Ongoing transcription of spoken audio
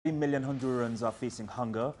3 million Hondurans are facing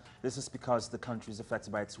hunger. This is because the country is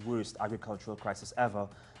affected by its worst agricultural crisis ever,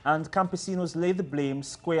 and campesinos lay the blame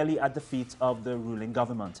squarely at the feet of the ruling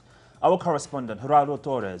government. Our correspondent, Gerardo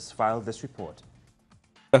Torres, filed this report.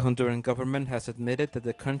 The Honduran government has admitted that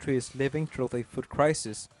the country is living through a food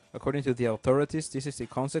crisis. According to the authorities, this is a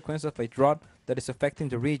consequence of a drought that is affecting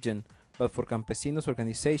the region. But for campesinos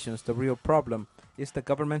organizations, the real problem is the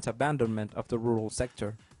government's abandonment of the rural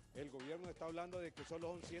sector.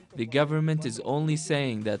 The government is only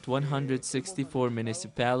saying that 164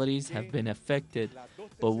 municipalities have been affected,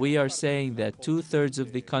 but we are saying that 2/3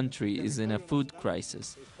 of the country is in a food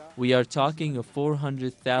crisis. We are talking of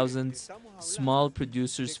 400,000 small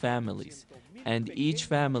producers' families, and each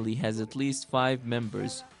family has at least 5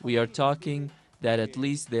 members. We are talking that at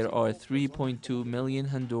least there are 3.2 million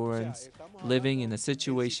Hondurans living in a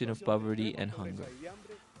situation of poverty and hunger.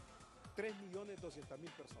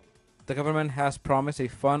 The government has promised a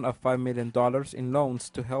fund of $5 million in loans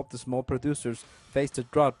to help the small producers face the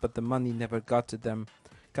drought, but the money never got to them.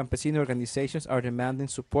 Campesino organizations are demanding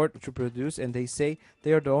support to produce, and they say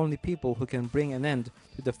they are the only people who can bring an end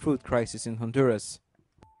to the food crisis in Honduras.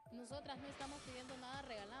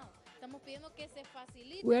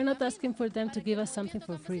 We are not asking for them to give us something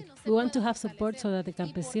for free. We want to have support so that the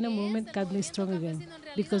campesino movement can be strong again.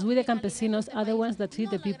 Because we, the campesinos, are the ones that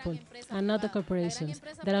feed the people, and not the corporations,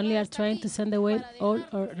 that only are trying to send away all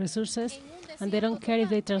our resources, and they don't care if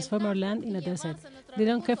they transform our land in a desert. They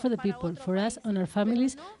don't care for the people. For us and our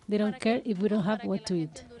families, they don't care if we don't have what to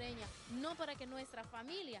eat.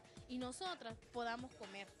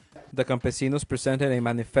 The campesinos presented a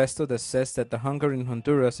manifesto that says that the hunger in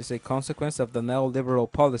Honduras is a consequence of the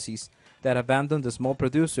neoliberal policies that abandoned the small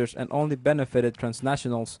producers and only benefited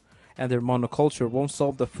transnationals, and their monoculture won't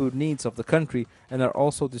solve the food needs of the country and are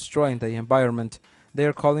also destroying the environment. They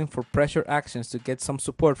are calling for pressure actions to get some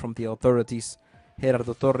support from the authorities.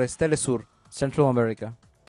 Gerardo Torres, Telesur, Central America.